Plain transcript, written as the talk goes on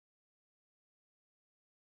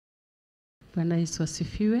Bwana Yesu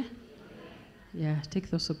asifiwe. Yeah,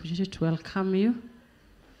 take this opportunity to welcome you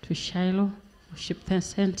to Shiloh Worship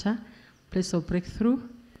Center, place of breakthrough.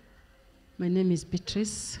 My name is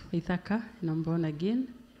Beatrice, Waithaka, and I'm born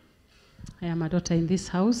again. I am a daughter in this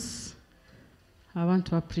house. I want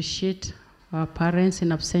to appreciate our parents in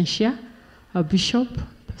absentia, our bishop,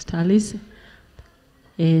 Pastor Alice,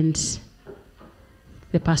 and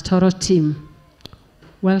the pastoral team.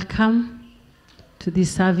 Welcome to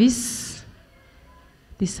this service.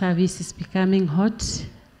 This service is becoming hot,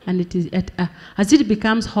 and it is as it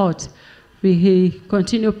becomes hot, we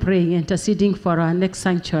continue praying, interceding for our next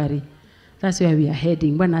sanctuary. That's where we are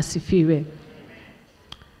heading. Bwana asifiwe.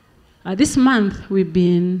 This month we've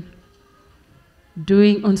been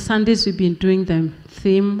doing, on Sundays we've been doing the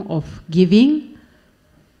theme of giving.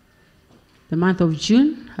 The month of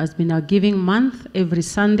June has been our giving month every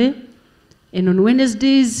Sunday. And on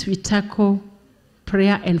Wednesdays we tackle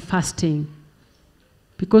prayer and fasting.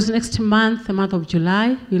 Because next month, the month of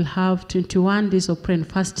July, we'll have 21 days of prayer and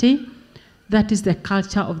fasting. That is the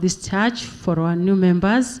culture of this church for our new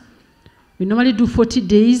members. We normally do 40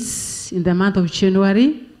 days in the month of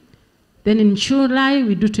January. Then in July,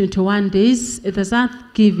 we do 21 days. It is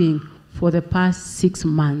giving for the past 6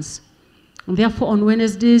 months. And therefore, on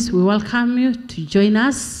Wednesdays, we welcome you to join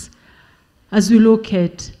us as we look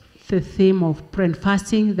at the theme of prayer and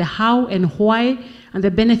fasting, the how and why, and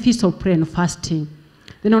the benefits of prayer and fasting.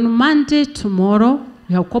 Then on Monday, tomorrow,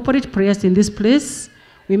 we have corporate prayers in this place.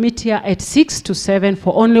 We meet here at 6 to 7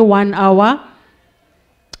 for only 1 hour.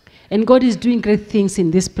 And God is doing great things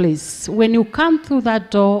in this place. When you come through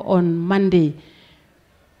that door on Monday,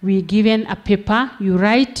 we're given a paper. You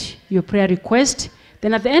write your prayer request.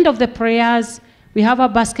 Then at the end of the prayers, we have a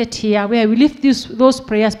basket here where we lift those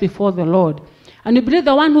prayers before the Lord. And we believe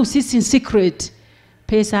the one who sits in secret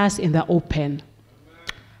pays us in the open.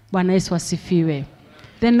 Bwana Yesu asifiwe.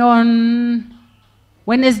 Then on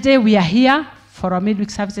Wednesday, we are here for our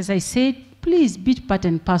midweek service. As I said, please be part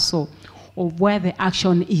and parcel of where the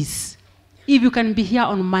action is. If you can be here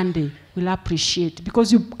on Monday, we'll appreciate.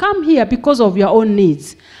 Because you come here because of your own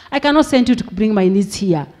needs. I cannot send you to bring my needs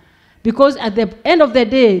here. Because at the end of the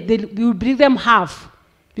day, we will bring them half.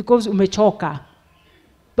 Because umechoka.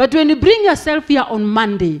 But when you bring yourself here on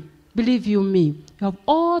Monday, believe you me, you have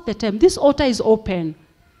all the time. This altar is open.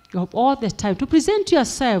 You have all the time to present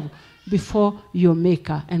yourself before your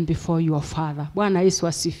Maker and before your Father. Bwana Yesu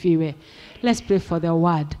asifiwe. Let's pray for the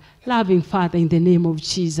word. Loving Father, in the name of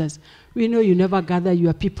Jesus, we know you never gather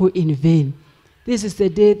your people in vain. This is the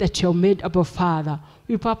day that you have made, Abba Father.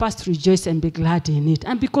 We purpose to rejoice and be glad in it.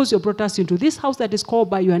 And because you brought us into this house that is called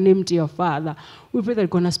by your name, dear Father, we pray that you're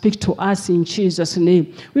going to speak to us in Jesus'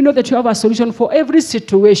 name. We know that you have a solution for every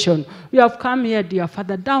situation. We have come here, dear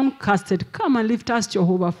Father, downcasted. Come and lift us,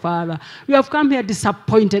 Jehovah Father. We have come here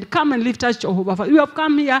disappointed. Come and lift us, Jehovah Father. We have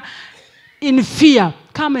come here in fear.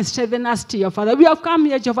 Come and strengthen us, dear Father. We have come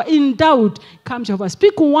here, Jehovah, in doubt. Come, Jehovah,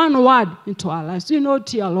 speak one word into our lives. You know,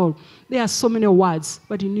 dear Lord, there are so many words,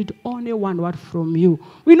 but you need only one word from you.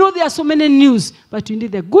 We know there are so many news, but you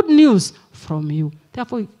need the good news from you.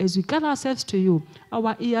 Therefore, as we gather ourselves to you,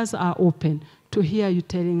 our ears are open to hear you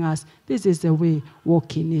telling us, this is the way,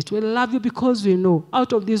 walk in it. We love you because we know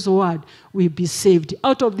out of this word, we'll be saved.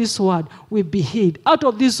 Out of this word, we'll be healed. Out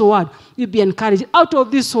of this word, we'll be encouraged. Out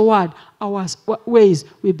of this word, our ways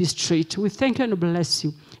will be straight. We thank you and bless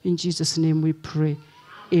you. In Jesus' name we pray.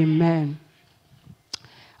 Amen.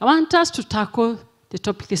 I want us to tackle the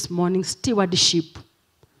topic this morning, stewardship.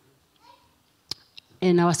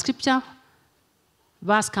 And our scripture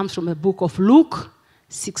verse comes from the book of Luke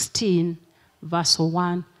 16, verse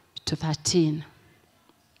 1 to 13.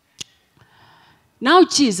 Now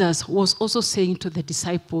Jesus was also saying to the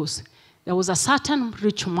disciples, there was a certain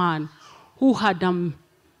rich man who had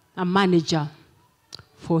a manager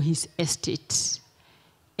for his estate.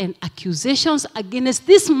 And accusations against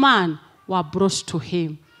this man were brought to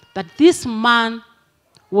him, that this man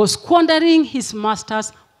was squandering his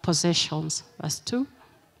master's possessions. Verse 2.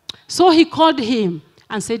 So he called him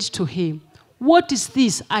and said to him, what is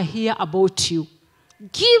this I hear about you?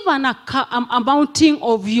 Give an accounting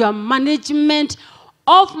of your management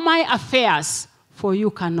of my affairs, for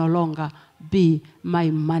you can no longer be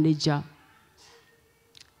my manager.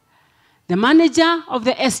 The manager of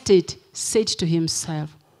the estate said to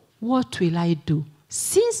himself, what will I do,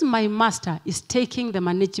 since my master is taking the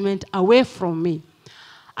management away from me?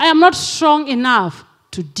 I am not strong enough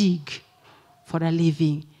to dig for a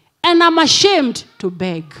living, and I'm ashamed to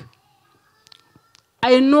beg.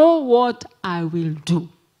 I know what I will do.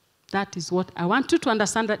 That is what I want you to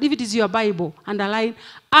understand, that if it is your Bible, underline,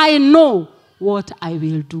 I know what I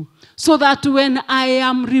will do. So that when I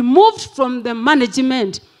am removed from the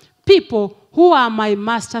management, people who are my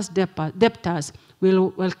master's debtors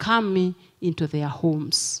will welcome me into their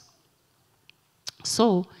homes.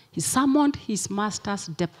 So he summoned his master's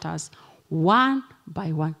debtors one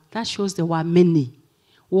by one. That shows there were many.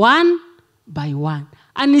 One by one.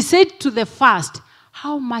 And he said to the first,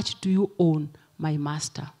 how much do you own, my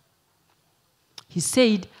master? He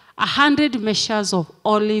said, 100 measures of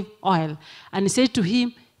olive oil. And he said to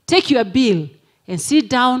him, take your bill and sit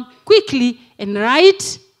down quickly and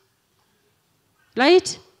write.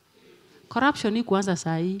 Right? Corruption ni kuanza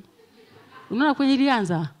sahi. Unaona kwenye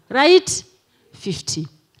ilianza? Write 50.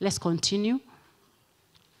 Let's continue.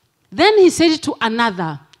 Then he said to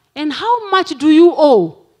another, and how much do you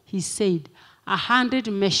owe? He said,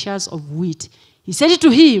 100 measures of wheat. He said to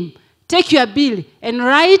him, take your bill and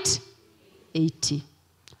write 80.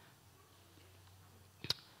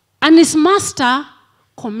 And his master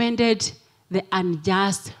commended the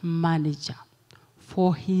unjust manager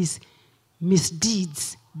for his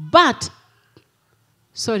misdeeds.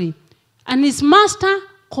 And his master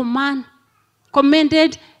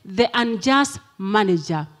commended the unjust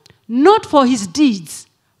manager, not for his deeds,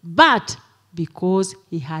 but because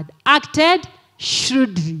he had acted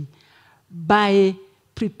shrewdly by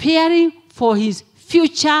preparing for his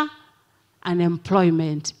future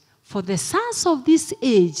unemployment. For the sons of this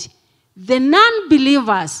age, the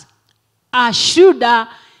non-believers are shrewder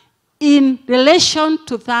in relation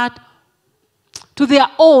to that, to their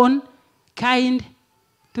own kind.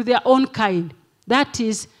 That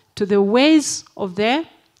is, to the ways of the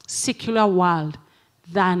secular world,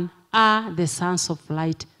 than are the sons of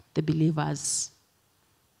light, the believers.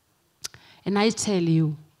 And I tell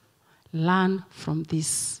you, learn from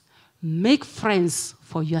this. Make friends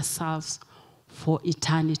for yourselves for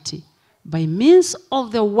eternity by means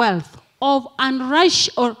of the wealth of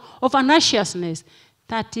unrighteousness,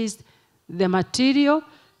 that is, the material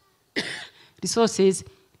resources,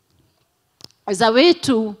 as a way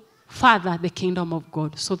to further the kingdom of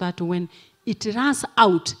God, so that when it runs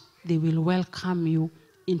out, they will welcome you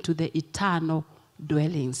into the eternal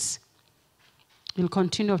dwellings. We'll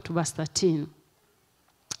continue to verse 13.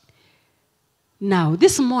 Now,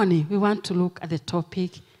 this morning, we want to look at the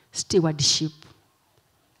topic, stewardship.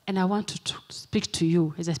 And I want to speak to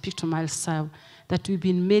you, as I speak to myself, that we've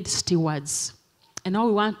been made stewards. And now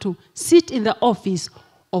we want to sit in the office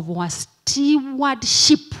of our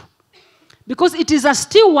stewardship. Because it is a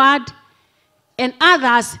steward and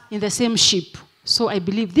others in the same ship. So I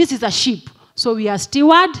believe this is a ship. So we are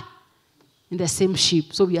steward in the same ship.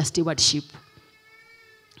 So we are stewardship.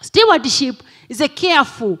 Stewardship is a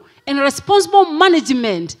careful and responsible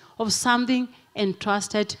management of something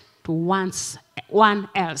entrusted to one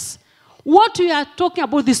else. What we are talking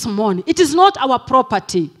about this morning, it is not our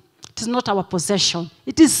property. It is not our possession.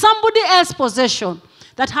 It is somebody else's possession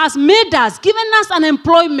that has made us, given us an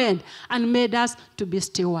employment, and made us to be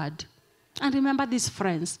steward. And remember this,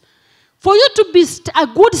 friends. For you to be a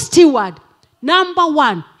good steward, number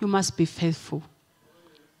one, you must be faithful.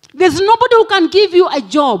 There's nobody who can give you a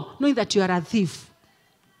job knowing that you are a thief.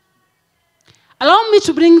 Allow me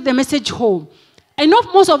to bring the message home. I know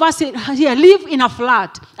most of us here live in a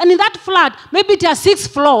flat. And in that flat, maybe there are 6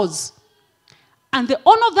 floors. And the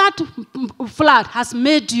owner of that flat has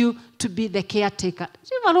made you to be the caretaker.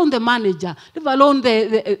 Leave alone the manager. Leave alone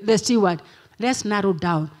the steward. Let's narrow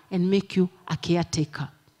down and make you a caretaker.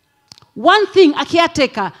 One thing, a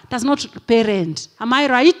caretaker does not pay rent. Am I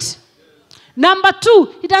right? Number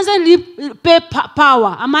 2, he doesn't pay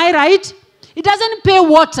power. Am I right? He doesn't pay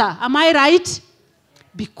water. Am I right?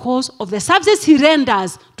 Because of the services he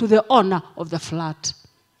renders to the owner of the flat.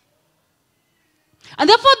 And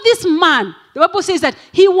therefore this man, the Bible says that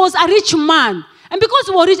he was a rich man. And because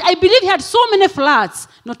he was rich, I believe he had so many flats,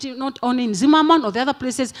 not only in Zimmerman or the other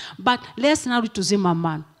places, but let's now read to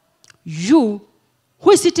Zimmerman. You,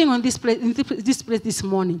 who is sitting on this place, in this place this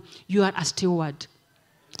morning, you are a steward.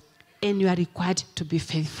 And you are required to be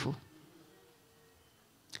faithful.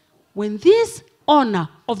 When this owner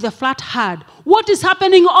of the flat heard what is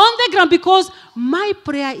happening on the ground, because my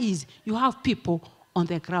prayer is you have people on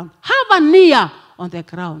the ground. Have an ear on the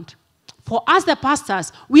ground. For us, the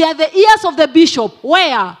pastors, we are the ears of the bishop.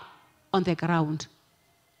 Where? On the ground.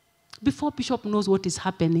 Before bishop knows what is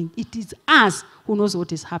happening, it is us who knows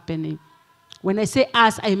what is happening. When I say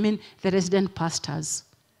us, I mean the resident pastors.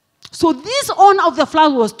 So this owner of the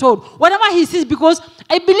flat was told, whatever he sees, because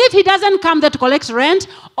I believe he doesn't come there to collect rent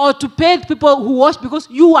or to pay people who wash, because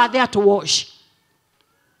you are there to wash.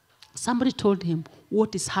 Somebody told him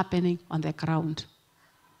what is happening on the ground.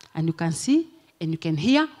 And you can see and you can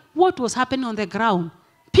hear what was happening on the ground.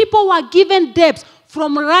 People were given debts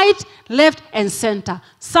from right, left, and center.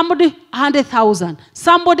 Somebody 100,000,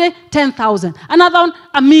 somebody 10,000, another one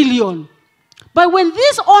 1,000,000. But when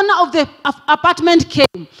this owner of the apartment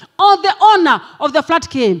came, or the owner of the flat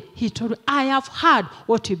came, he told me, I have heard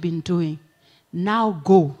what you've been doing. Now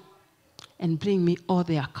go and bring me all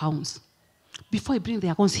the accounts. Before he brings the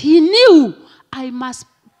accounts, he knew I must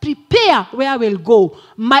prepare where I will go,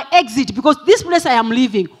 my exit, because this place I am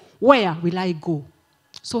leaving, where will I go?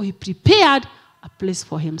 So he prepared a place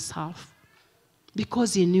for himself.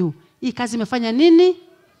 Because he knew, hii kazi imefanya nini?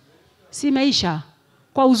 Si maisha.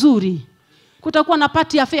 Kwa uzuri. Kutakuwa na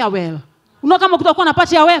party ya farewell. Unaona kama kutakuwa na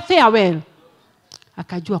party ya farewell.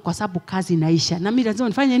 Akajua kwa sababu kazi inaisha. Na mimi lazima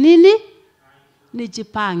nifanye nini?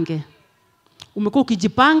 Nijipange. Umekuwa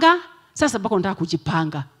ukijipanga, sasa bado unataka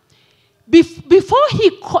kujipanga. Before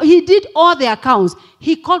he did all the accounts,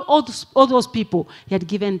 he called all those people he had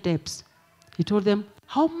given debts. He told them,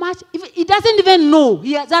 how much? He doesn't even know.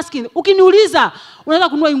 He is asking, ukiniuliza, unaweza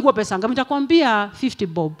kununua nguo pesa ngapi? Nitakwambia 50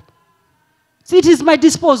 bob. See, it is my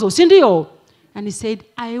disposal. Si ndio? And he said,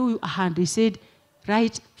 I owe you 100. He said,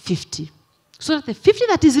 write 50. So that the 50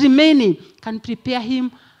 that is remaining can prepare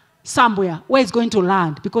him somewhere where he's going to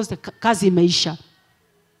land, because the kazi imeisha.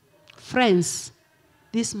 Friends,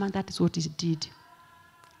 this man, that is what he did.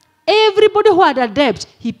 Everybody who had a debt,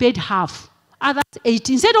 he paid half. Others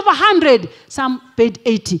 80. Instead of 100, some paid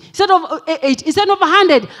 80. Instead of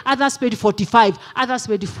 100, others paid 45. Others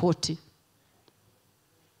paid 40.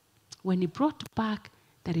 When he brought back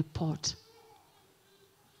the report,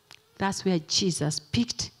 that's where Jesus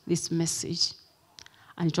picked this message.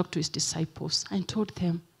 And he talked to his disciples and told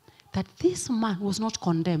them that this man was not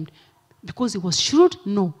condemned because he was shrewd.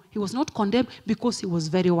 No, he was not condemned because he was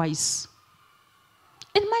very wise.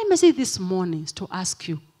 And my message this morning is to ask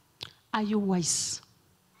you, are you wise?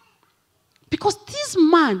 Because this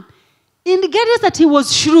man indicated that he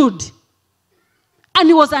was shrewd and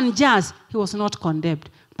he was unjust. He was not condemned.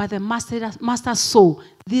 But the master saw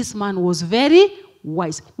this man was very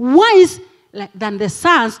wise. Wise than the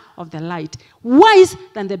sons of the light. Wise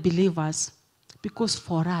than the believers. Because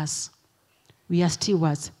for us, we are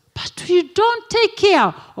stewards. But we don't take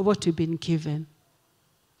care of what we've been given.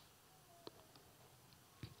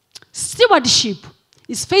 Stewardship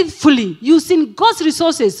is faithfully using God's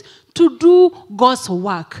resources to do God's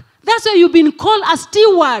work. That's why you've been called a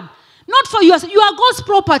steward. Not for yours. You are God's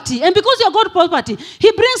property. And because you are God's property,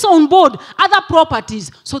 he brings on board other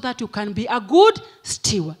properties so that you can be a good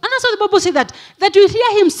steward. And that's what the Bible says, that you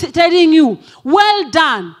hear him telling you, well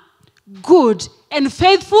done, good and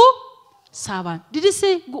faithful servant. Did he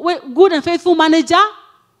say good and faithful manager?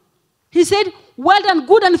 He said, well done,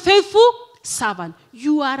 good and faithful servant.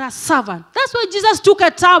 You are a servant. That's why Jesus took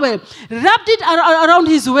a towel, wrapped it around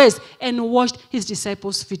his waist, and washed his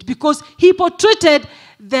disciples' feet, because he portrayed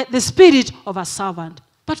the spirit of a servant.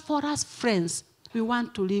 But for us, friends, we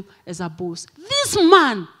want to live as a boss. This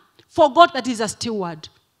man forgot that he's a steward.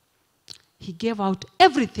 He gave out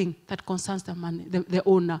everything that concerns the money, the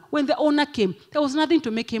owner. When the owner came, there was nothing to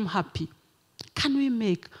make him happy. Can we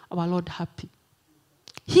make our Lord happy?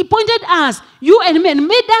 He pointed us, you and me, and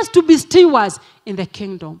made us to be stewards in the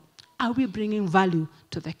kingdom. Are we bringing value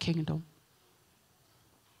to the kingdom?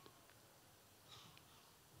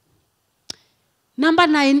 Number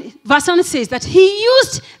 9, verse 1 says that he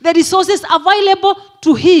used the resources available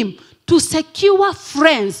to him to secure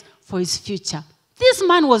friends for his future. This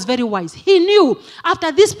man was very wise. He knew,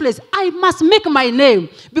 after this place, I must make my name.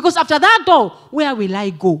 Because after that door, where will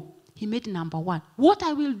I go? He made number 1. What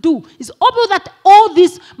I will do is open that all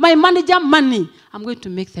this, my manager money, I'm going to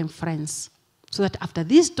make them friends. So that after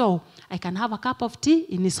this door, I can have a cup of tea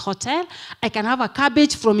in his hotel. I can have a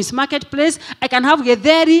cabbage from his marketplace. I can have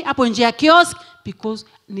getheri hapo nje ya kiosk, because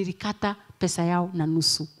nilikata pesa yao na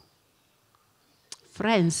nusu.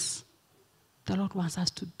 Friends, the Lord wants us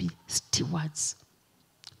to be stewards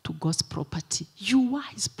to God's property. You are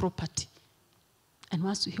his property. And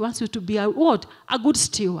he wants you to be a good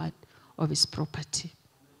steward of his property.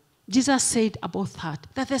 Jesus said about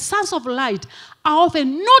that the sons of light are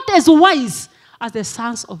often not as wise as the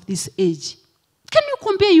sons of this age. Can you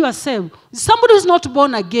compare yourself? Somebody who is not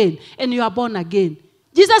born again and you are born again.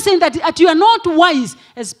 Jesus saying that you are not wise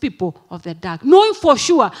as people of the dark, knowing for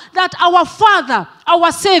sure that our Father,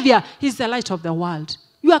 our Savior, is the light of the world.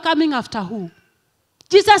 You are coming after who?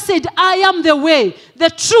 Jesus said, I am the way, the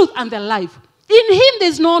truth, and the life. In him there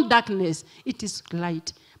is no darkness. It is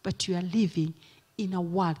light. But you are living in a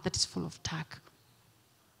world that is full of dark.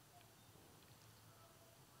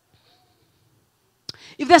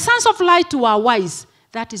 If the sons of light were wise,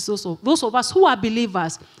 That is those of us who are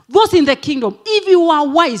believers, those in the kingdom. If you are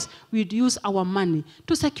wise, we'd use our money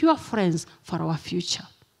to secure friends for our future.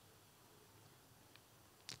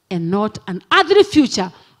 And not an earthly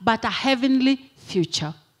future, but a heavenly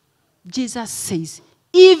future. Jesus says,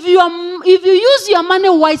 if you use your money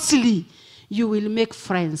wisely, you will make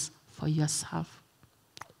friends for yourself.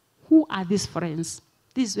 Who are these friends?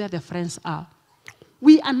 This is where the friends are.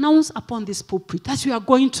 We announce upon this pulpit that we are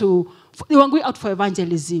going out for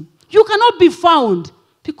evangelism. You cannot be found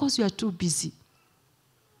because you are too busy.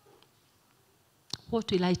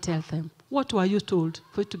 What will I tell them? What were you told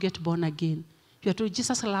for you to get born again? You are told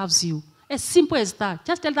Jesus loves you. As simple as that.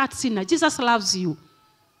 Just tell that sinner, Jesus loves you.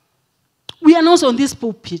 We announce on this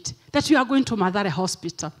pulpit that we are going to Mathare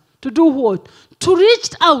Hospital. To do what? To reach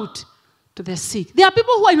out to the sick. There are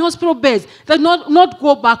people who are in hospital beds that not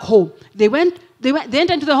go back home. They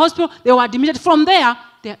entered into the hospital, they were admitted. From there,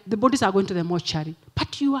 the bodies are going to the mortuary.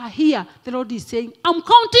 But you are here. The Lord is saying, I'm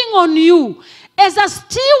counting on you as a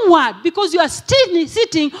steward, because you are still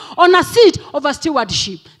sitting on a seat of a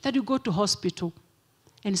stewardship, that you go to hospital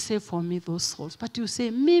and save for me those souls. But you say,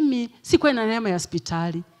 Mimi, sikuwa na neema ya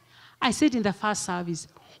hospitali. I said in the first service,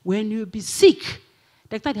 when you be sick,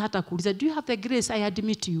 daktari hata kuuliza, do you have the grace? I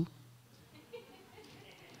admit you.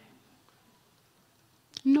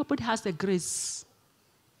 Nobody has the grace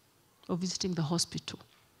of visiting the hospital,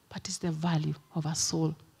 but it's the value of a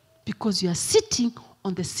soul, because you are sitting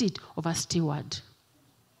on the seat of a steward.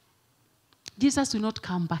 Jesus will not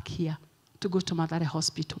come back here to go to Mathare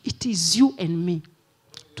Hospital. It is you and me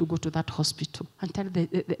to go to that hospital and tell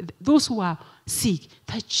those who are sick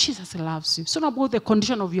that Jesus loves you. It's not about the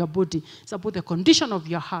condition of your body. It's about the condition of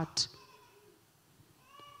your heart.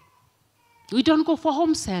 We don't go for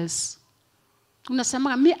home sales.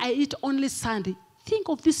 Unasema, me, I eat only Sunday. Think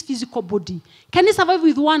of this physical body. Can you survive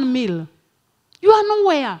with one meal? You are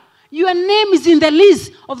nowhere. Your name is in the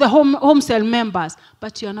list of the home cell members,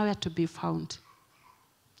 but you are nowhere to be found.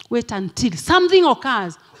 Wait until something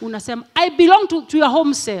occurs. Unasema, I belong to your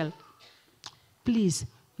home cell. Please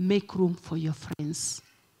make room for your friends.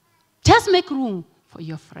 Just make room for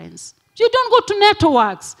your friends. You don't go to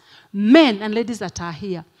networks. Men and ladies that are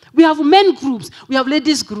here. We have men groups. We have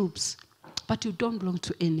ladies groups. But you don't belong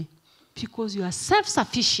to any, because you are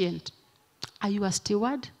self-sufficient. Are you a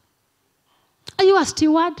steward? Are you a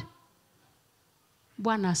steward?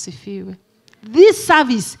 Bwana asifiwe. This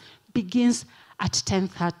service begins at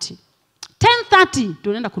 10:30. 10:30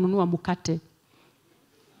 ndio unaenda kununua mkate.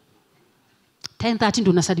 10:30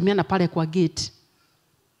 ndio unasalimiana pale kwa gate.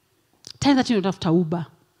 10:30 ndio unatafuta Uber.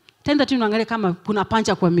 10:30 unaangalia kama kuna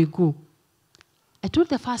pancha kwa miguu. I told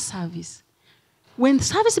the first service, when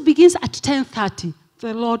service begins at 10:30,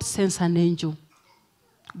 the Lord sends an angel.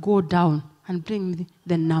 Go down and bring me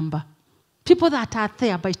the number. People that are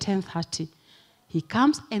there by 10:30. He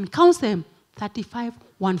comes and counts them, 35,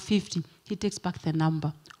 150. He takes back the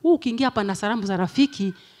number. Ukiingia hapa na salamu za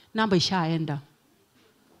rafiki, namba ishaenda.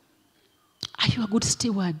 Are you a good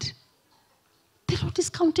steward? The Lord is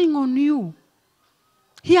counting on you.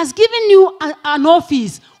 He has given you an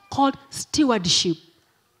office called stewardship.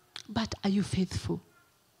 But are you faithful?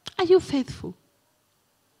 Are you faithful?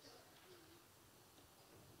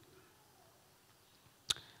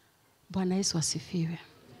 Bwana Yesu asifiwe.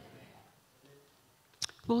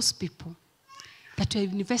 Those people that you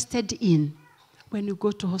have invested in, when you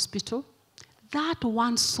go to hospital, that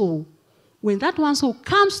one soul, when that one soul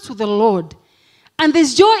comes to the Lord, and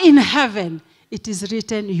there's joy in heaven, it is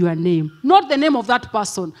written your name. Not the name of that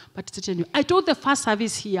person, but it's written you. I told the first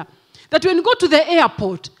service here that when you go to the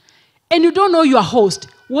airport and you don't know your host,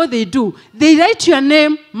 what they do, they write your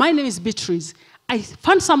name. My name is Beatrice. I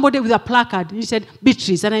found somebody with a placard. He said,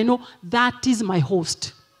 Beatrice. And I know that is my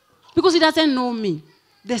host. Because he doesn't know me.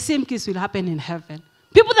 The same case will happen in heaven.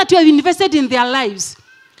 People that you have invested in their lives,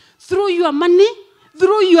 through your money,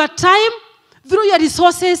 through your time, through your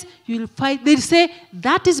resources, you will find, they'll say,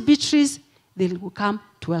 that is Beatrice. They will come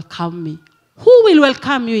to welcome me. Who will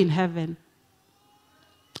welcome you in heaven?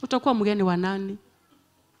 Utakuwa mgeni wa nani?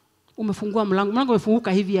 Umefungua mlango. Mlango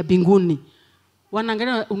umefunguka hivi ya binguni.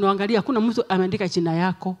 Wanaangalia, unaangalia, hakuna mtu ameandika jina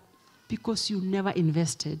yako. Because you never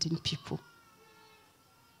invested in people.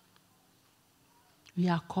 We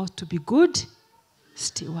are called to be good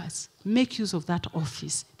stewards. Make use of that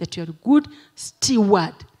office, that you are a good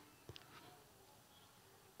steward.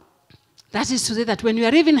 That is to say that when you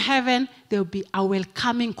arrive in heaven, there will be a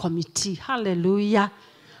welcoming committee. Hallelujah.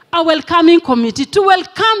 A welcoming committee to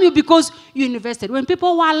welcome you because you invested. When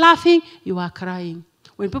people were laughing, you were crying.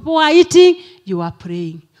 When people were eating, you were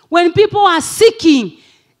praying. When people are seeking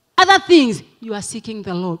other things, you are seeking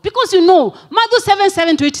the Lord. Because you know, Matthew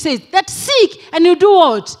 7:7-8 says that seek and you do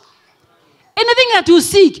what? Anything that you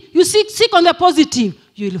seek on the positive,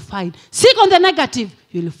 you will find. Seek on the negative,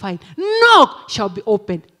 you will find. Knock shall be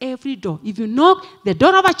opened. Every door. If you knock, the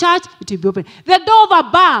door of a church, it will be open. The door of a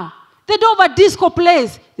bar, the door of a disco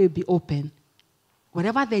place, they will be open.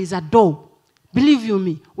 Wherever there is a door, believe you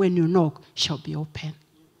me, when you knock, shall be open.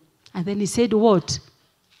 And then he said what?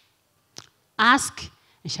 Ask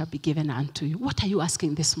and shall be given unto you. What are you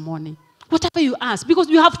asking this morning? Whatever you ask, because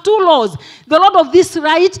you have two laws, the Lord of this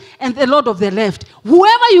right and the Lord of the left.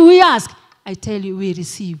 Whoever you ask, I tell you, we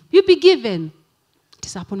receive. You'll be given. It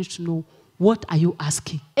is upon you to know what are you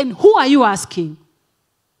asking and who are you asking,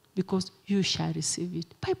 because you shall receive it.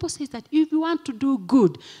 The Bible says that if you want to do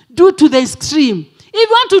good, do it to the extreme. If you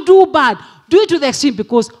want to do bad, do it to the extreme,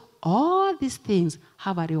 because all these things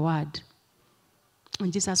have a reward.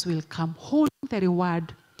 And Jesus will come holding the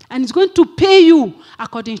reward, and he's going to pay you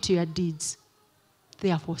according to your deeds.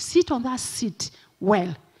 Therefore, sit on that seat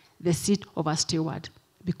well, the seat of a steward,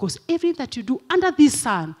 because everything that you do under this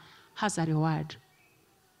sun has a reward.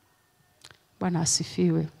 Bwana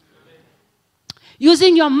asifiwe.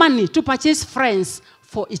 Using your money to purchase friends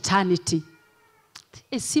for eternity.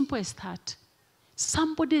 As simple as that.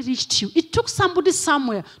 Somebody reached you. It took somebody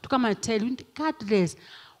somewhere to come and tell you, regardless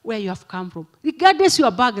where you have come from, regardless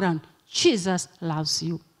your background, Jesus loves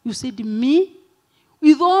you. You said, me,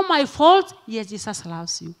 with all my faults, yes, Jesus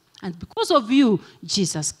loves you. And because of you,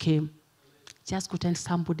 Jesus came. Just go tell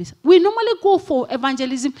somebody. We normally go for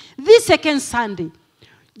evangelism this second Sunday.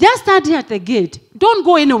 Just stand here at the gate. Don't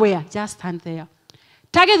go anywhere. Just stand there.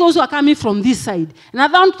 Target those who are coming from this side.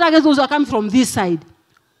 Another target those who are coming from this side.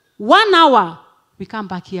 1 hour, we come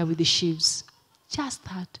back here with the sheaves. Just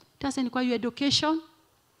that. Doesn't require your education.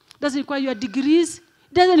 Doesn't require your degrees.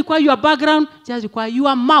 Doesn't require your background. Just require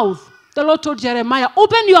your mouth. The Lord told Jeremiah,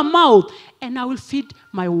 open your mouth and I will feed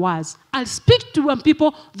my words. I'll speak to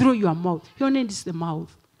people through your mouth. Your name is the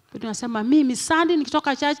mouth. But unasema mimi Sunday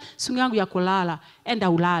nikitoka church siku yangu ya kulala, enda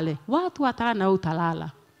ulale. Watu watala na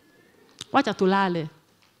utalala. Wacha tulale.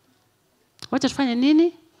 Wacha tufanye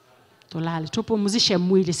nini? Tulale. Tupumzishe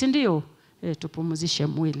mwili, si ndio? Tupumzishe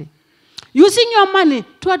mwili. Using your money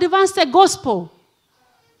to advance the gospel.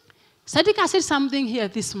 Sadika said something here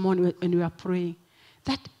this morning when we were praying,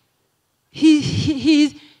 that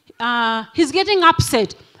he's getting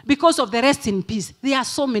upset because of the rest in peace. There are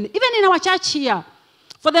so many. Even in our church here,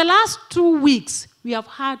 for the last 2 weeks, we have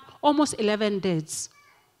had almost 11 deaths.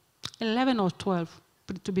 11 or 12,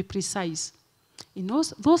 to be precise. In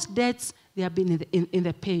those deaths, they have been in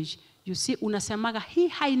the page. You see, unasemaga, hii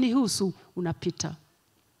hainihusu, unapita.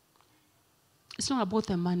 It's not about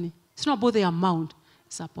the money. It's not about the amount.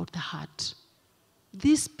 It's about the heart.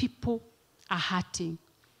 These people are hurting.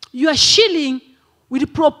 Your shilling will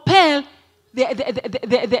propel,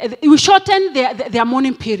 it will shorten their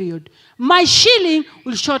mourning period. My shilling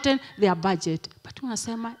will shorten their budget. But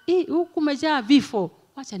unasema, kumejaa vifo.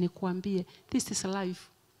 Wacha nikuambie, this is life.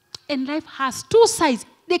 And life has two sides.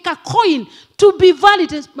 Like a coin, to be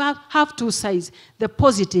valid, it must have two sides, the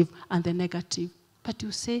positive and the negative. But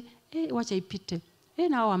you say, wacha ipite.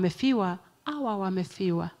 Na wamefiwa, awa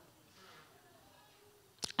wamefiwa.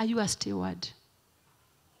 Are you a steward?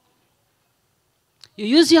 You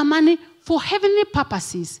use your money for heavenly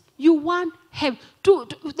purposes. You want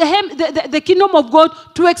the kingdom of God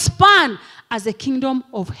to expand as the kingdom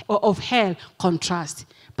of hell contrasts.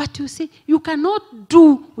 But you see, you cannot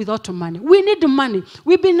do without money. We need money.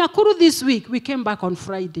 We've been in Nakuru this week. We came back on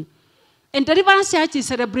Friday. And Deliverance Church is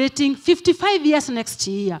celebrating 55 years next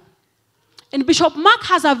year. And Bishop Mark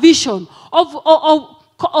has a vision of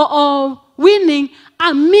winning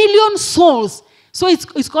 1 million souls. So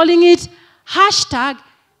it's calling it hashtag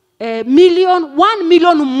 1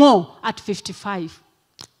 million more at 55.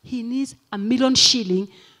 He needs 1 million shilling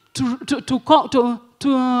to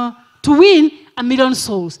win 1 million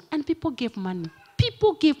souls. And people gave money.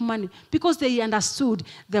 People gave money because they understood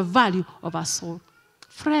the value of a soul.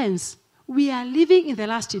 Friends, we are living in the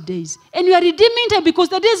last days. And we are redeeming them because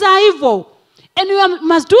the days are evil. And we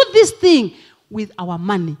must do this thing with our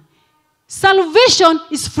money. Salvation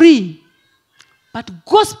is free. But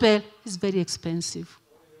gospel is very expensive.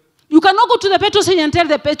 You cannot go to the petrol station and tell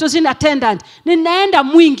the petrol station attendant, ninaenda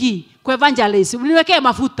mwingi kwa evangelist, uniwekee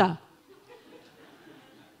mafuta.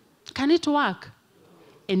 Can it work?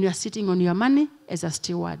 And you are sitting on your money as a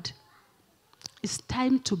steward. It's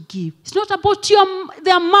time to give. It's not about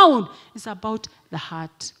the amount. It's about the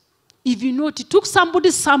heart. If you know it took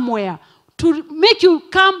somebody somewhere to make you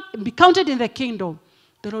come and be counted in the kingdom,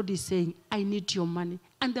 The Lord is saying, I need your money.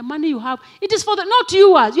 And the money you have, it is for the, not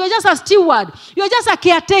yours. You are just a steward. You are just a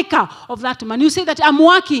caretaker of that money. You say that I'm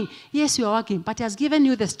working. Yes, you are working. But he has given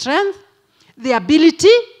you the strength, the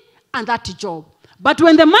ability, and that job. But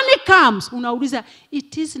when the money comes, unauliza,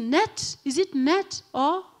 it is net. Is it net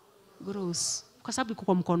or gross? Kwa sababu iko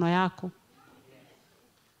kwa mkono yako.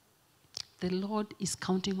 The Lord is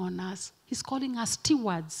counting on us. He's calling us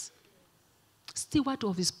stewards. Steward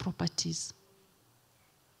of his properties.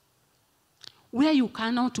 Where you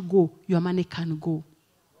cannot go, your money can go.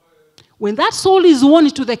 When that soul is won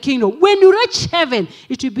into the kingdom, when you reach heaven,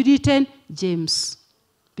 it will be written James.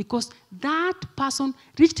 Because that person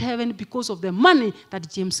reached heaven because of the money that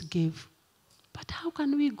James gave. But how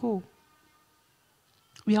can we go?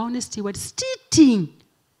 We are only stewards, sitting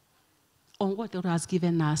on what God has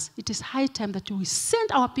given us. It is high time that we send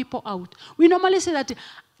our people out. We normally say that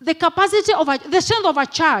the capacity of the strength of a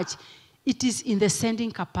church, it is in the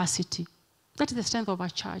sending capacity. That is the strength of our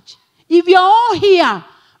church. If we are all here,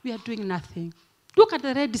 we are doing nothing. Look at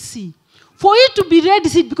the Red Sea. For it to be Red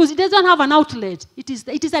Sea, because it doesn't have an outlet, it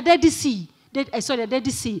is a Dead Sea. A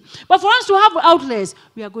Dead Sea. But for us to have outlets,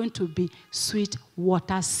 we are going to be sweet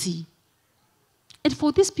water sea. And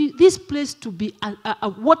for this place to be a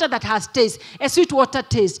water that has taste, a sweet water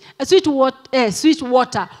taste, sweet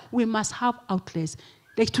water, we must have outlets.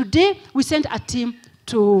 Like today, we sent a team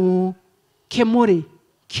to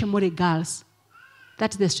Kemore girls.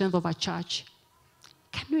 That's the strength of our church.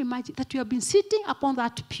 Can you imagine that you have been sitting upon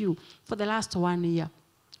that pew for the last 1 year?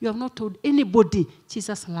 You have not told anybody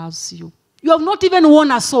Jesus loves you. You have not even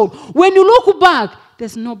won a soul. When you look back,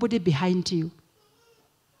 there's nobody behind you.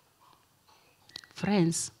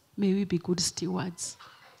 Friends, may we be good stewards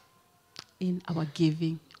in our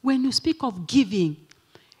giving. When you speak of giving,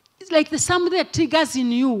 it's like there's something that triggers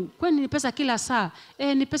in you. When ni pesa kila saa,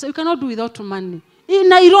 ni pesa, you cannot do without money. In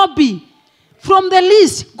Nairobi, from the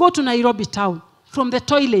least, go to Nairobi town. From the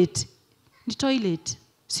toilet,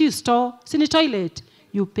 see you store, see the toilet,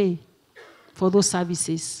 you pay for those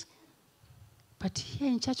services. But here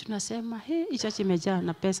in church tunasema, hii church imejaa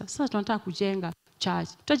na pesa. Sasa tunataka kujenga church.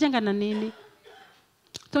 Tutajenga na nini?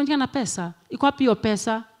 Tutajenga na pesa. Iko wapi hiyo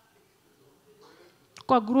pesa?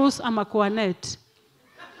 Kwa gross ama kwa net?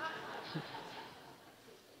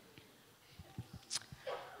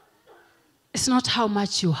 It's not how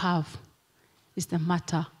much you have. It's the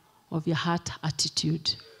matter of your heart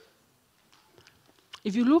attitude.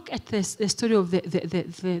 If you look at the story of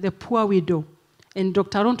the poor widow, and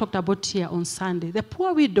Dr. Ron talked about here on Sunday, the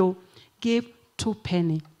poor widow gave 2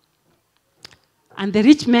 pennies. And the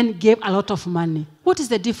rich man gave a lot of money. What is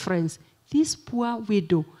the difference? This poor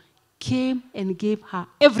widow came and gave her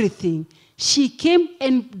everything. She came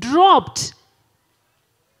and dropped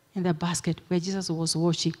in the basket where Jesus was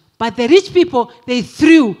washing. But the rich people, they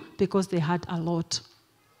threw because they had a lot.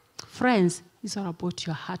 Friends, it's all about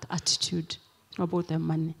your heart attitude, not about the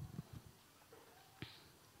money.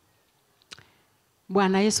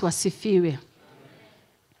 Bwana Yesu asifiwe.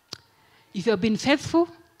 If you have been faithful,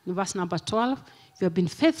 in verse number 12, if you have been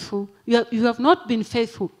faithful, you have not been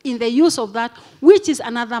faithful in the use of that which is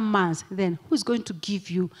another man's, then who is going to give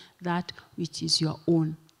you that which is your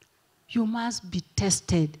own? You must be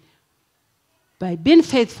tested by being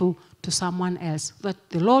faithful to someone else, that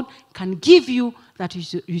the Lord can give you that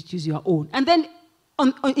which is your own. And then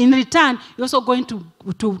in return, you're also going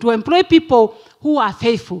to employ people who are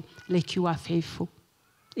faithful, like you are faithful.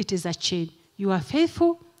 It is a chain. You are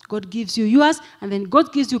faithful, God gives you yours, and then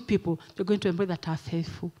God gives you people you're going to employ that are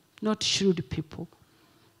faithful, not shrewd people.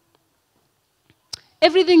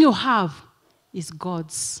 Everything you have is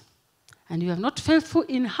God's. And you are not faithful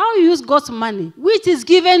in how you use God's money, which is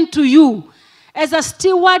given to you as a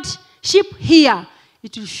stewardship here.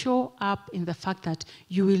 It will show up in the fact that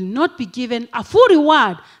you will not be given a full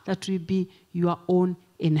reward that will be your own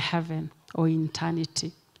in heaven or in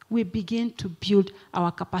eternity. We begin to build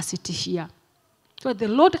our capacity here. So the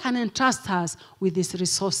Lord can entrust us with these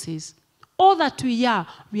resources. All that we are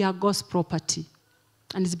God's property.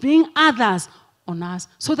 And it's bringing others on us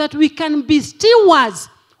so that we can be stewards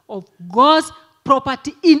of God's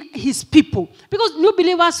property in his people. Because new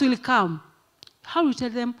believers will come. How do you tell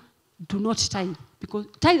them, do not tithe? Because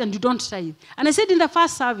tithe and you don't tithe. And I said in the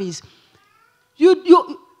first service,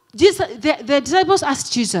 the disciples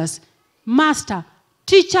asked Jesus, Master,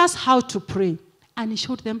 teach us how to pray. And he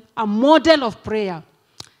showed them a model of prayer.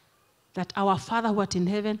 That our Father who art in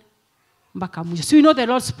heaven, so we know the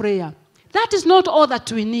Lord's Prayer. That is not all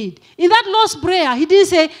that we need. In that Lord's Prayer, he didn't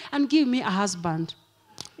say, and give me a husband.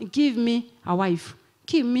 Give me a wife.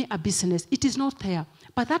 Give me a business. It is not there.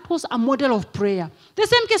 But that was a model of prayer. The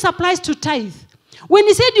same case applies to tithe. When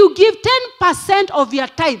he said you give 10% of your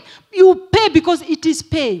tithe, you pay because it is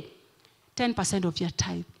pay. 10% of your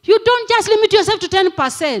tithe. You don't just limit yourself to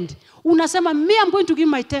 10%. Unasema, me, I'm going to give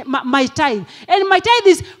my tithe. And my tithe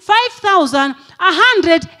is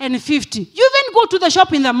 5,150. You even go to the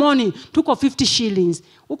shop in the morning, took off 50 shillings.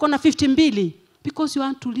 Uko na 50 mbili. Because you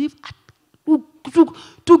want to live,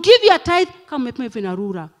 to give your tithe, come make me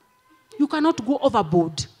vinarura. You cannot go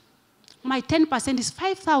overboard. My 10% is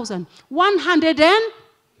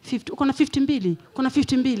 5,150. Uko na 50 mbili. Uko na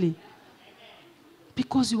 50 mbili.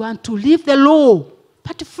 Because you want to live the law.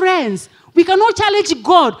 But friends, we cannot challenge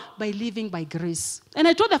God by living by grace. And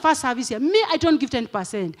I told the first service here, me, I don't give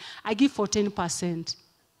 10%. I give 14%.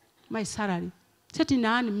 My salary.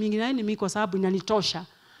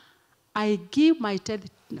 I give my tithe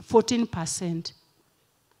 14%.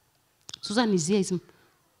 Susan Izia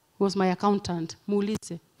was my accountant.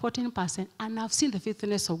 Mulise, 14%. And I've seen the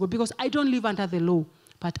faithfulness of God because I don't live under the law,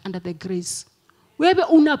 but under the grace. Wewe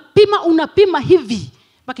unapima hivi.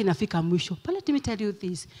 Baki nafika mwisho. But let me tell you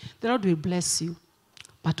this. The Lord will bless you.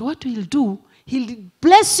 But what he'll do, he'll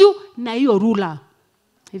bless you na hiyo ruler.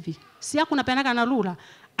 Hivi. Si yako unapeanaga na ruler.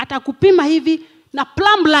 Atakupima hivi na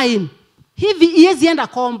plumb line. Hivi iezi enda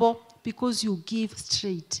combo. Because you give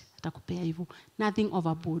straight. Atakupea hivyo. Nothing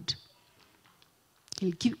overboard.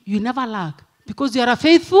 He'll give, you never lack. Because you are a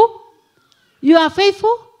faithful. You are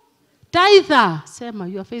faithful. Tither. Sema,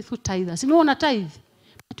 you are faithful tither. So you want to tithe.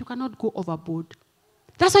 But you cannot go overboard.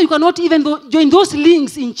 That's why you cannot even join those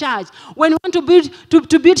links in church. When you want to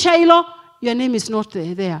build Shiloh, your name is not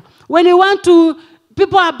there. When you want to,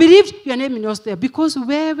 people are bereaved, your name is not there. Because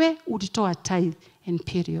wewe uditoa tithe and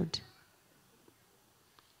period.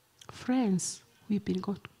 Friends, we've been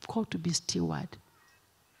called to be steward.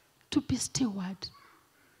 To be steward.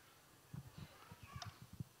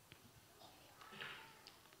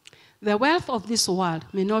 The wealth of this world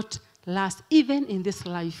may not last even in this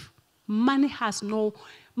life. Money has no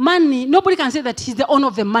money. Nobody can say that he's the owner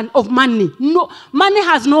of money. No, money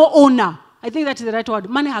has no owner. I think that is the right word.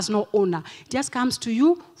 Money has no owner. It just comes to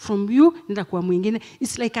you, from you, nenda kwa mwingine.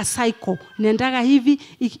 It's like a cycle. Nendaga hivi,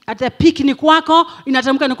 at the peak ni kwako,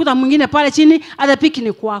 inatamka nikuta mwingine pale chini, at the peak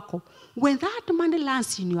ni kwako. When that money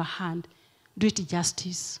lands in your hand, do it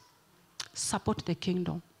justice. Support the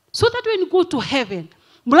kingdom. So that when you go to heaven,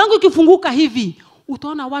 mlango ikifunguka hivi,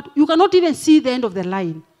 utaona watu, you cannot even see the end of the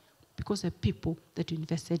line. Because the people that you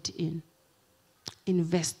invested in,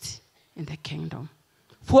 invest in the kingdom.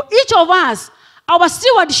 For each of us, our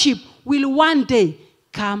stewardship will one day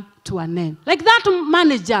come to an end. Like that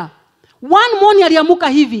manager, one morning aliamuka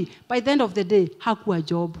hivi, by the end of the day, hakuwa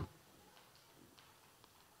job.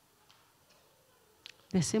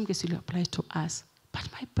 The same case will apply to us. But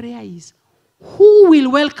my prayer is, who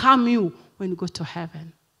will welcome you when you go to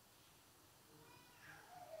heaven?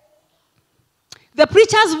 The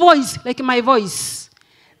preacher's voice, like my voice,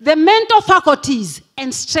 the mental faculties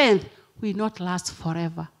and strength will not last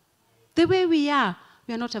forever. The way we are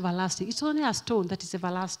not everlasting. It's only a stone that is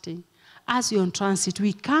everlasting. As you're on transit,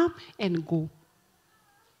 we come and go.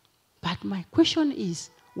 But my question is,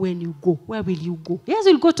 when you go, where will you go? Yes,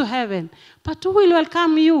 you'll go to heaven. But who will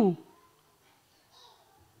welcome you?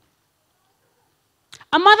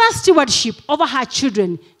 A mother's stewardship over her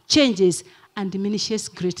children changes and diminishes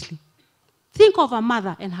greatly. Think of a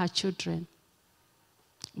mother and her children.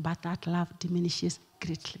 But that love diminishes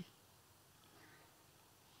greatly.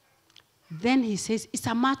 Then he says, it's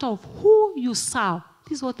a matter of who you serve.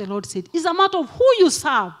 This is what the Lord said. It's a matter of who you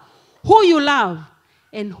serve, who you love,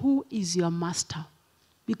 and who is your master.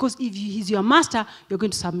 Because if he's your master, you're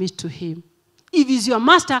going to submit to him. If he's your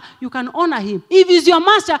master, you can honor him. If he's your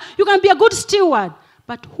master, you can be a good steward.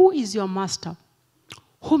 But who is your master?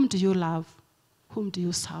 Whom do you love? Whom do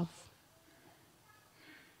you serve?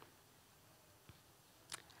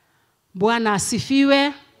 Bwana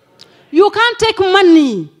asifiwe. You can't take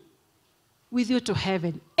money with you to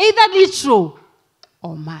heaven. Either literal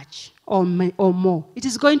or much or more. It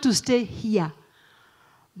is going to stay here.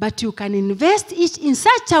 But you can invest it in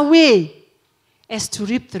such a way as to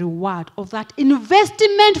reap the reward of that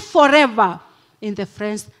investment forever in the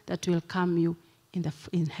friends that will come you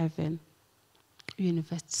in heaven. You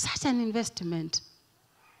invest such an investment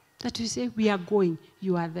that you say, we are going,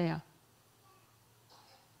 you are there.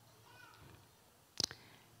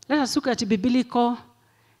 Let us look at biblical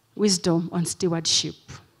wisdom on stewardship.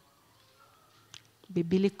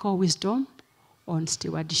 Biblical wisdom on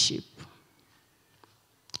stewardship.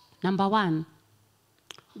 Number one,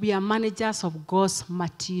 we are managers of God's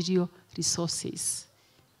material resources.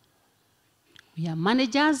 We are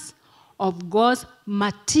managers of God's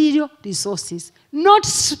material resources. Not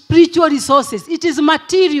spiritual resources. It is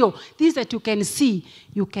material. Things that you can see.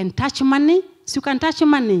 You can touch money. So you can touch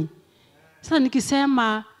money. Sasa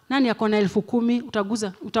nikisema nani akona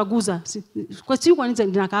 10,000 utaguza. Kwa siku kwa nini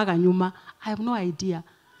inakaaga nyuma? I have no idea.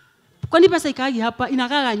 Kwa nini pesa ikaagi hapa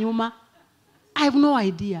inakaaga nyuma? I have no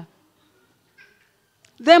idea.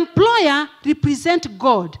 The employer represents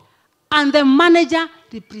God and the manager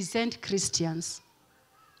represents Christians.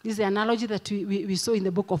 This is the analogy that we saw in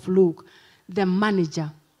the book of Luke. The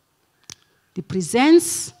manager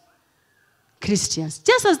represents Christians.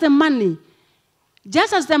 Just as the money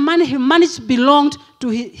he managed belonged to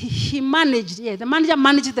the manager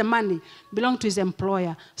managed the money, belonged to his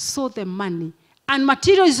employer. So the money and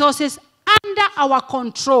material resources under our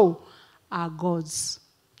control are God's.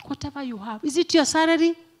 Whatever you have. Is it your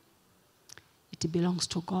salary? It belongs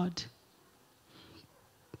to God.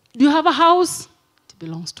 Do you have a house? It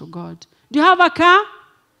belongs to God. Do you have a car?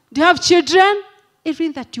 Do you have children?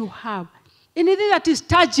 Everything that you have, anything that is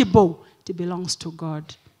tangible, it belongs to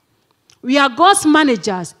God. We are God's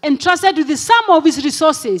managers, entrusted with the sum of his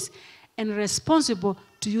resources and responsible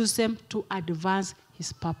to use them to advance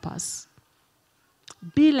his purpose.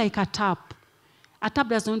 Be like a tap. A tap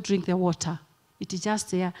does not drink the water. It is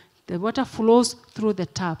just there. The water flows through the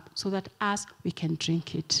tap so that us, we can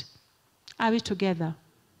drink it. Are we together?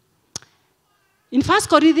 In 1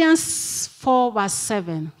 Corinthians 4 verse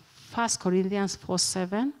 7, 1 Corinthians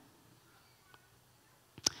 4:7,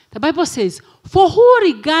 the Bible says, for who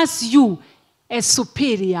regards you as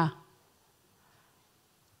superior?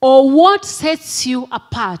 Or what sets you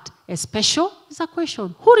apart as special? It's a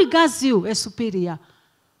question. Who regards you as superior?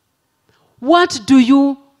 What do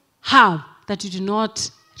you have that you do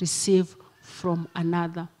not receive from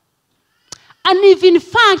another? And if in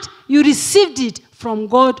fact you received it from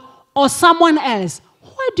God or someone else,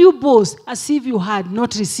 why do you boast as if you had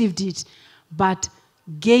not received it, but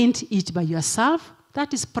gained it by yourself?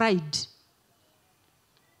 That is pride.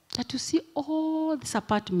 That you see all these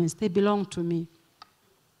apartments, they belong to me.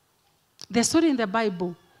 The story in the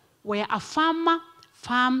Bible where a farmer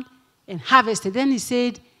farmed and harvested. Then he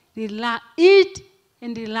said, eat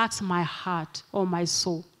and relax my heart or my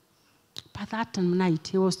soul. But that night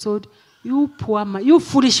he was told, you poor man, you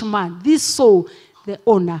foolish man, this soul, the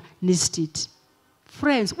owner needs it.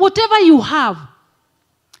 Friends, whatever you have,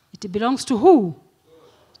 it belongs to who?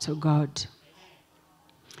 To God.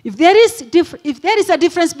 If there is a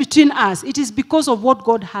difference between us, it is because of what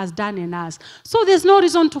God has done in us. So there's no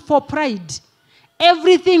reason for pride.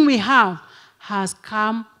 Everything we have has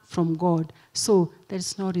come from God. So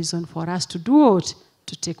there's no reason for us to do what?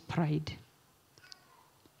 To take pride.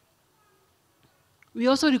 We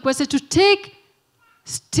also requested to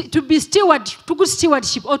be good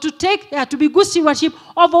stewardship, or to be good stewardship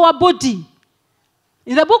of our body.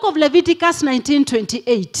 In the book of Leviticus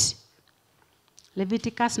 19:28,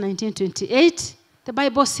 Leviticus 19:28, the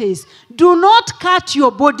Bible says, do not cut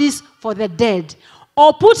your bodies for the dead,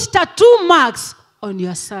 or put tattoo marks on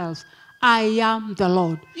yourselves. I am the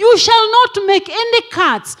Lord. You shall not make any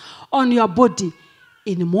cuts on your body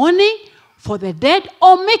in mourning for the dead,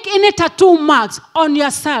 or make any tattoo marks on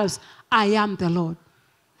yourselves. I am the Lord.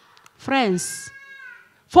 Friends,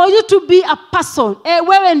 for you to be a person,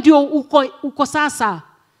 wewe ndio uko sasa,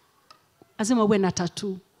 lazima uwe na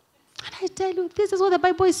tattoo. And I tell you, this is what the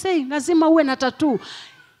Bible is saying. Lazima uwe na tattoo.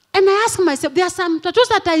 And I ask myself, there are some tattoos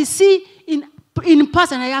that I see in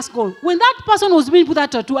person. I ask God, when that person was being put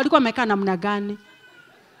that tattoo, alikuwa amekaa namna gani?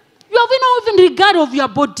 You have no even regard of your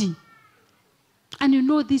body. And you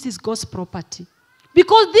know this is God's property.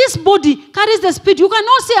 Because this body carries the spirit. You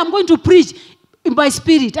cannot say, I'm going to preach by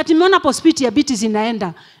spirit. Ati nimeona hapo spirit ya Beatrice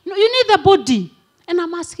inaenda. No, you need the body. And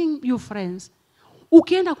I'm asking you, friends,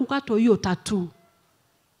 ukienda kukato hiyo tattoo,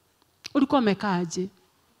 ulikuwa umekaaje?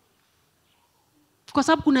 Kwa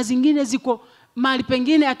sababu kuna zingine ziko mahali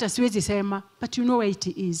pengine hata siwezi sema, but you know where it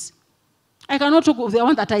is. I cannot talk of the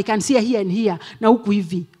one that I can see here and here, na huku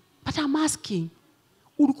hivi. But I'm asking,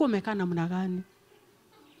 ulikuwa umekaa namna gani?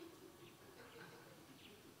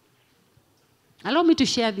 Allow me to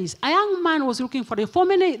share this. A young man was looking for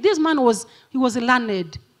this man was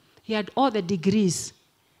learned. He had all the degrees.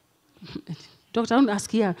 Doctor, don't ask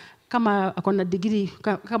here, kama akona degree,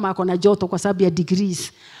 kama akona joto kwa sababu ya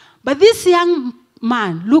degrees. But this young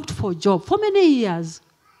man looked for a job for many years.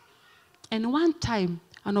 And one time,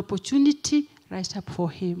 an opportunity rose up for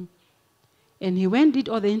him. And he went, did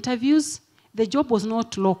all the interviews. The job was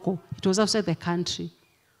not local. It was outside the country.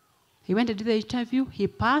 He went and did the interview. He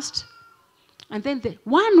passed. And then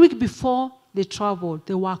 1 week before they traveled,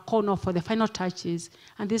 they were called off for the final touches.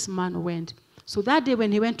 And this man went. So that day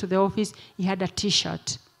when he went to the office, he had a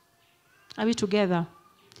T-shirt. Are we together?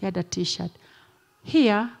 He had a T-shirt.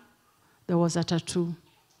 Here, there was a tattoo.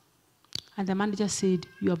 And the manager said,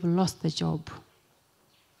 you have lost the job.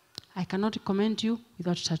 I cannot recommend you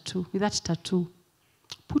without that tattoo.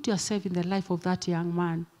 Put yourself in the life of that young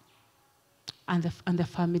man and the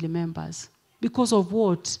family members. Because of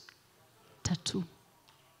what? Tattoo.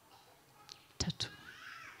 Tattoo.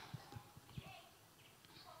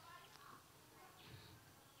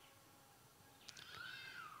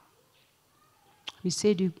 We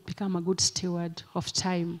said you become a good steward of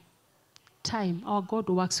time. Time. Our God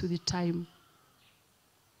works with the time.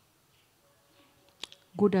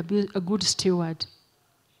 A good steward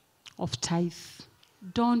of tithe.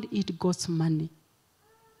 Don't eat God's money.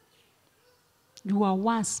 You are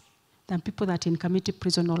worse than people that are in Kamiti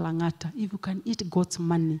prison or Langata if you can eat God's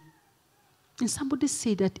money. And somebody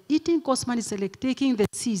said that eating God's money is like taking the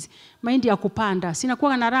seeds, mahindi ya kupanda,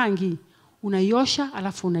 sinakuwa na rangi, unaiosha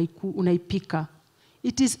alafu unaipika.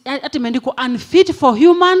 It is unfit for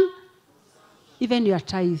human, even your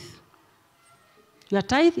tithe. Your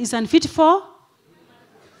tithe is unfit for?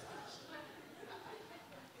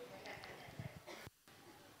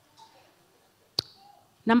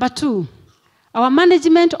 Number 2, our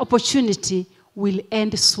management opportunity will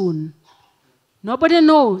end soon. Nobody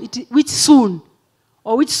knows which soon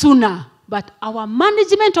or which sooner, but our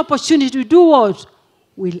management opportunity to do what?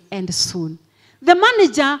 Will end soon. The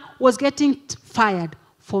manager was getting fired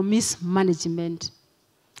for mismanagement.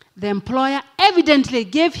 The employer evidently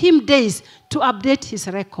gave him days to update his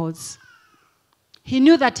records. He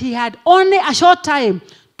knew that he had only a short time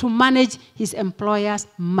to manage his employer's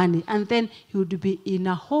money, and then he would be in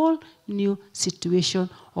a whole new situation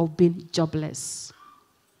of being jobless.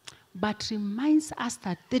 But reminds us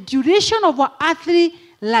that the duration of our earthly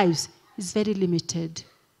lives is very limited.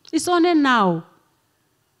 It's only now.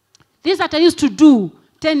 Things that I used to do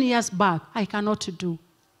 10 years back, I cannot do.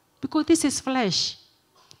 Because this is flesh.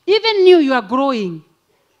 Even you are growing.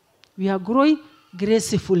 We are growing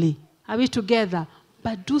gracefully. Are we together?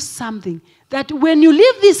 But do something that when you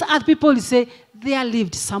leave this earth, people will say, there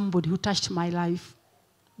lived somebody who touched my life.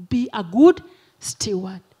 Be a good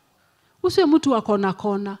steward. Usiwe mtu wa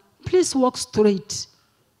kona. Please walk straight.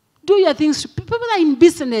 Do your things. People that are in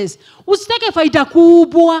business. Usitake faida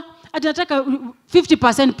kubwa. Atinataka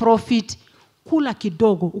 50% profit. Kula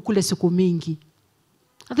kidogo, ukule siku mingi.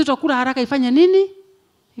 Hata utakula haraka ifanye nini?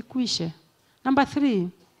 Ikuishe. Number 3.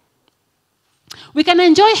 We can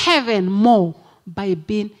enjoy heaven more by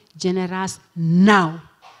being generous now.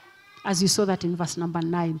 As you saw that in verse number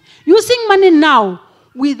 9. Using money now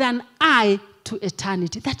with an eye to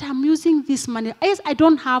eternity. That I'm using this money. Yes, I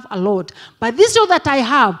don't have a lot. But this job that I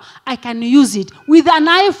have, I can use it with an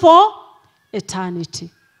eye for eternity.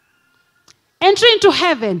 Entry into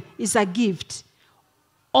heaven is a gift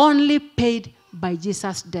only paid by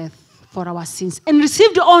Jesus' death for our sins and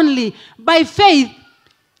received only by faith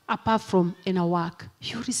apart from in a work.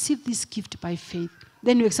 You receive this gift by faith.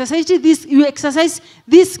 Then you exercise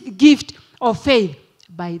this gift of faith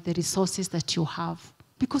by the resources that you have.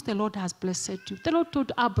 Because the Lord has blessed you. The Lord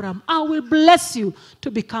told Abraham, I will bless you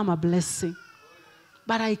to become a blessing.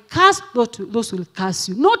 But I curse those who will curse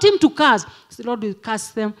you. Not him to curse. The Lord will curse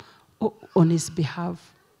them on his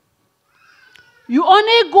behalf. You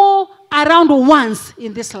only go around once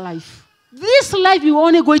in this life. This life you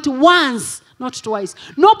only go it once, not twice.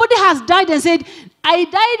 Nobody has died and said, I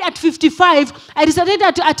died at 55. I decided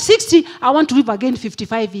at 60, I want to live again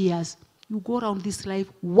 55 years. You go around this life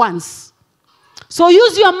once. So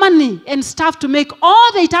use your money and stuff to make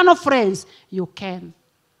all the eternal friends you can.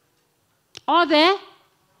 All there,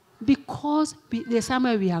 because there's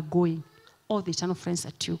somewhere we are going. All the eternal friends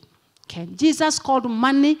that you can. Jesus called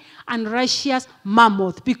money and righteous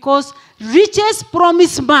mammoth because riches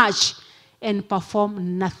promise much and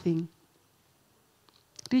perform nothing.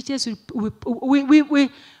 Riches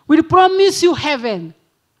will promise you heaven,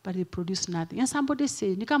 but they produce nothing. And somebody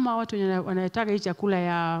said, ni kama watu wanataka hii chakula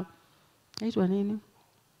ya inaitwa nini?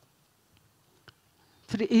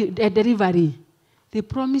 Delivery. They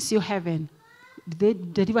promise you heaven. Did they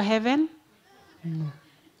deliver heaven? No.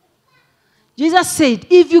 Jesus said,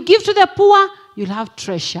 if you give to the poor, you'll have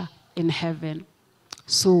treasure in heaven.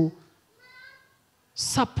 So,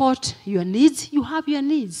 support your needs. You have your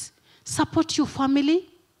needs. Support your family.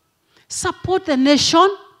 Support the nation.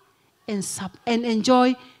 And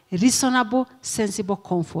enjoy reasonable, sensible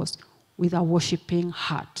comforts with a worshiping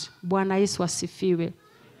heart. Bwana Yesu asifiwe.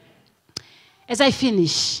 As I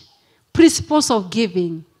finish, principles of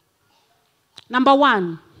giving. Number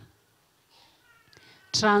 1,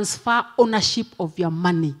 transfer ownership of your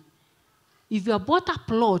money. If you have bought a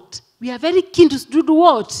plot, we are very keen to do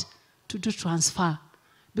what? To do transfer.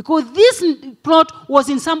 Because this plot was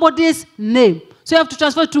in somebody's name. So you have to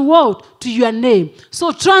transfer to what? To your name.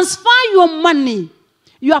 So transfer your money,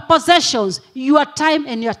 your possessions, your time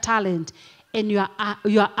and your talent, and your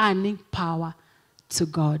earning power to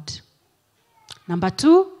God. Number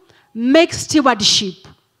 2, make stewardship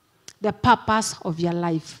the purpose of your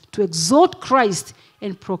life, to exalt Christ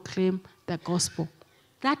and proclaim the gospel.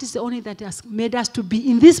 That is the only that has made us to be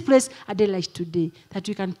in this place a day like today, that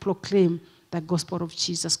we can proclaim the gospel of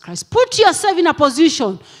Jesus Christ. Put yourself in a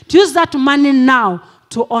position to use that money now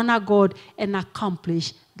to honor God and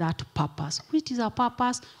accomplish that purpose. Which is our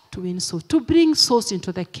purpose? To win souls, to bring souls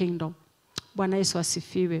into the kingdom. Bwana Yesu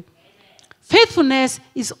asifiwe. Faithfulness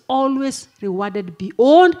is always rewarded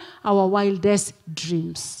beyond our wildest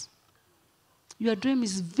dreams. Your dream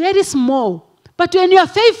is very small, but when you are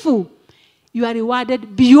faithful, you are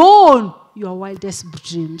rewarded beyond your wildest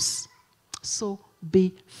dreams. So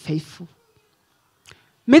be faithful.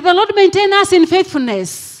 May the Lord maintain us in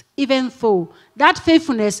faithfulness, even though that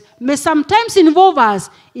faithfulness may sometimes involve us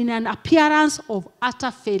in an appearance of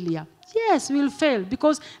utter failure. Yes, we will fail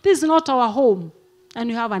because this is not our home and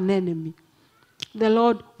we have an enemy. The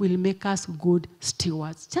Lord will make us good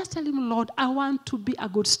stewards. Just tell him, Lord, I want to be a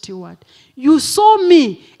good steward. You saw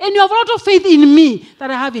me, and you have a lot of faith in me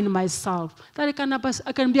that I have in myself, that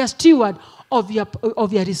I can be a steward of your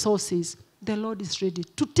resources. The Lord is ready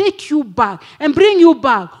to take you back and bring you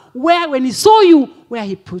back where, when he saw you, where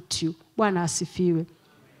he put you. Bwana asifiwe.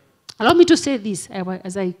 Allow me to say this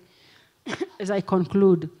as I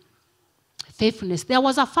conclude. Faithfulness. There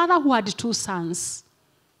was a father who had 2 sons.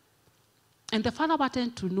 And the father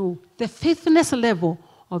wanted to know the faithfulness level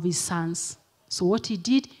of his sons. So what he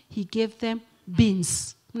did, he gave them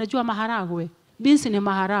beans. Mnajua maharagwe? Beans ni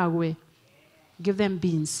maharagwe. Give them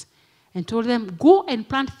beans. And told them, go and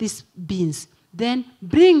plant these beans. Then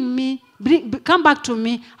come back to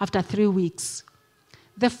me after 3 weeks.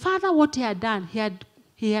 The father, what he had done,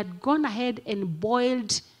 he had gone ahead and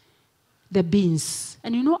boiled the beans.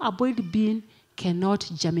 And you know a boiled bean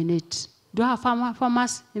cannot germinate. Do you have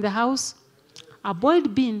farmers in the house? A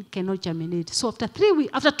boiled bean cannot germinate. So after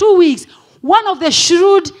 2 weeks, one of the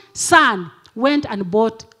shrewd son went and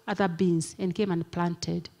bought other beans and came and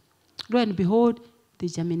planted. Lo and behold, they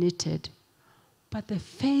germinated. But the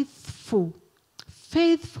faithful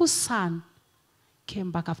son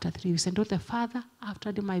came back after 3 weeks and told the father,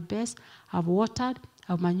 after did my best, I've watered,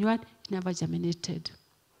 I've manured, it never germinated.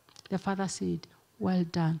 The father said, well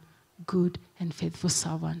done, good and faithful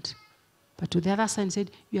servant. But to the other son he said,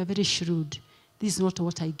 you are very shrewd. This is not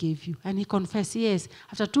what I gave you. And he confessed, yes,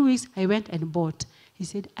 after 2 weeks, I went and bought. He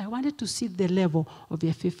said, I wanted to see the level of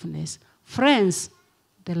your faithfulness. Friends,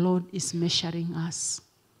 the Lord is measuring us.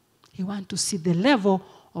 He wants to see the level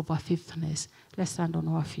of our faithfulness. Let's stand on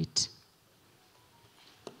our feet.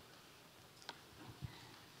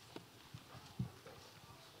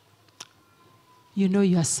 You know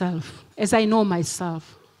yourself, as I know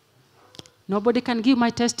myself. Nobody can give my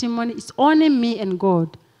testimony. It's only me and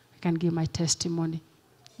God can give my testimony.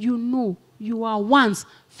 You know you are once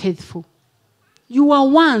faithful. You are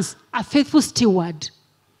once a faithful steward.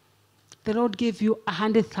 The Lord gave you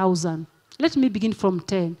 100,000. Let me begin from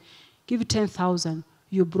 10. Give you 10,000.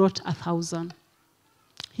 You brought 1,000.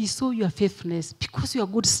 He saw your faithfulness because you are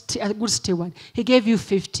a good steward. He gave you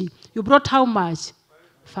 50. You brought how much?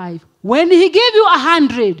 5. When he gave you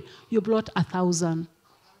 100, you brought 1,000.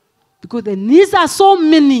 Because the needs are so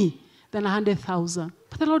many than 100,000.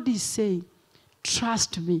 But the Lord is saying,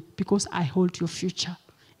 trust me because I hold your future.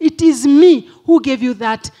 It is me who gave you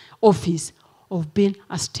that office of being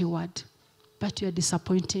a steward. But you are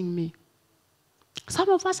disappointing me. Some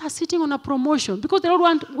of us are sitting on a promotion because they don't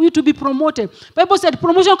want you to be promoted. The Bible said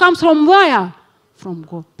promotion comes from where? From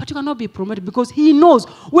God. But you cannot be promoted because he knows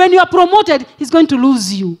when you are promoted, he's going to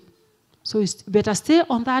lose you. So it's better stay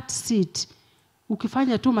on that seat.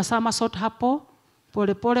 Ukifanya tu masama sort hapo,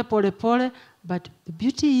 pole pole. But the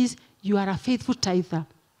beauty is you are a faithful tither.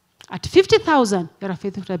 At 50,000, you are a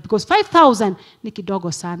faithful tither because 5,000 ni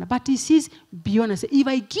kidogo sana. But he sees beyond and says, if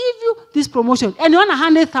I give you this promotion and you want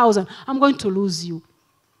 100,000, I'm going to lose you.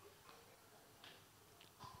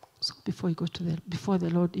 So before you go before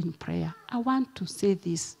the Lord in prayer, I want to say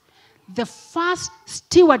this. The first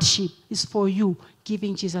stewardship is for you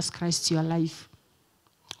giving Jesus Christ to your life.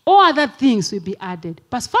 All other things will be added.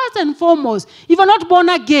 But first and foremost, if you're not born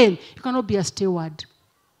again, you cannot be a steward.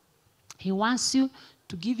 He wants you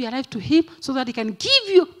to give your life to him so that he can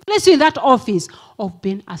place you in that office of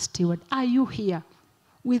being a steward. Are you here?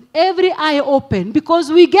 With every eye open,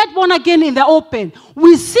 because we get born again in the open.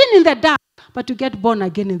 We sin in the dark, but to get born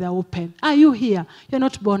again in the open. Are you here? You're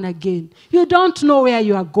not born again. You don't know where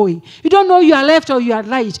you are going. You don't know you are left or you are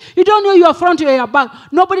right. You don't know you are front or you are back.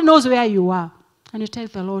 Nobody knows where you are. And you tell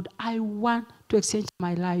the Lord, I want to exchange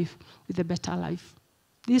my life with a better life.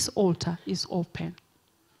 This altar is open.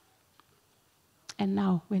 And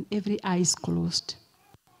now, when every eye is closed,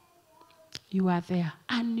 you are there.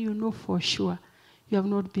 And you know for sure you have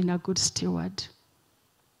not been a good steward.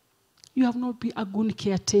 You have not been a good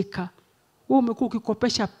caretaker. Umekuwa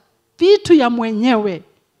ukikopesha vitu ya mwenyewe.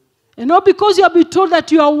 And not because you have been told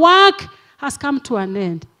that your work has come to an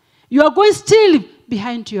end. You are going still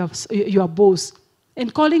behind your boss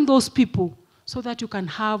and calling those people so that you can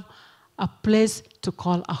have a place to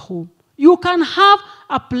call a home. You can have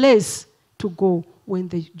a place to go when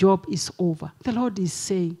the job is over. The Lord is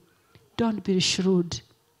saying, don't be shrewd.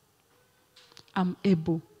 I'm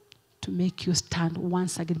able to make you stand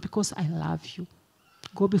once again because I love you.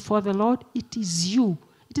 Go before the Lord. It is you.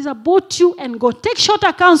 It is about you and God. Take short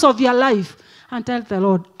accounts of your life and tell the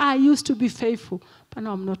Lord, I used to be faithful, but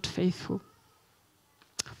now I'm not faithful.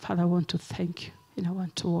 Father, I want to thank you and I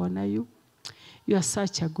want to honor you. You are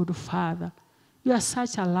such a good Father. You are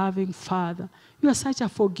such a loving Father. You are such a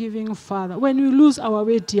forgiving Father. When we lose our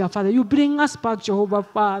way, dear Father, you bring us back, Jehovah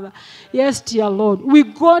Father. Yes, dear Lord. We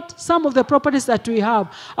got some of the properties that we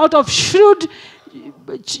have out of shrewd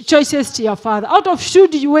choices, dear Father. Out of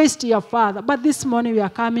shrewd ways, dear Father. But this morning we are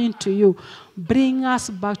coming to you. Bring us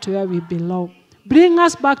back to where we belong. Bring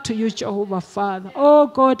us back to you, Jehovah Father. Oh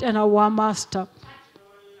God and our Master.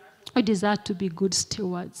 We desire to be good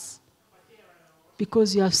stewards.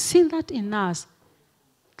 Because you have seen that in us.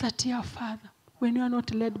 That, dear Father, when you are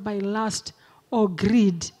not led by lust or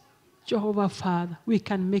greed, Jehovah Father, we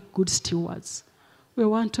can make good stewards. We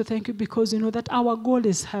want to thank you because you know that our goal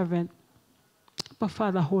is heaven. But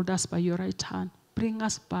Father, hold us by your right hand. Bring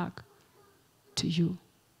us back to you.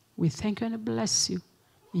 We thank you and bless you.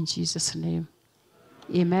 In Jesus' name,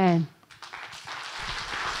 amen.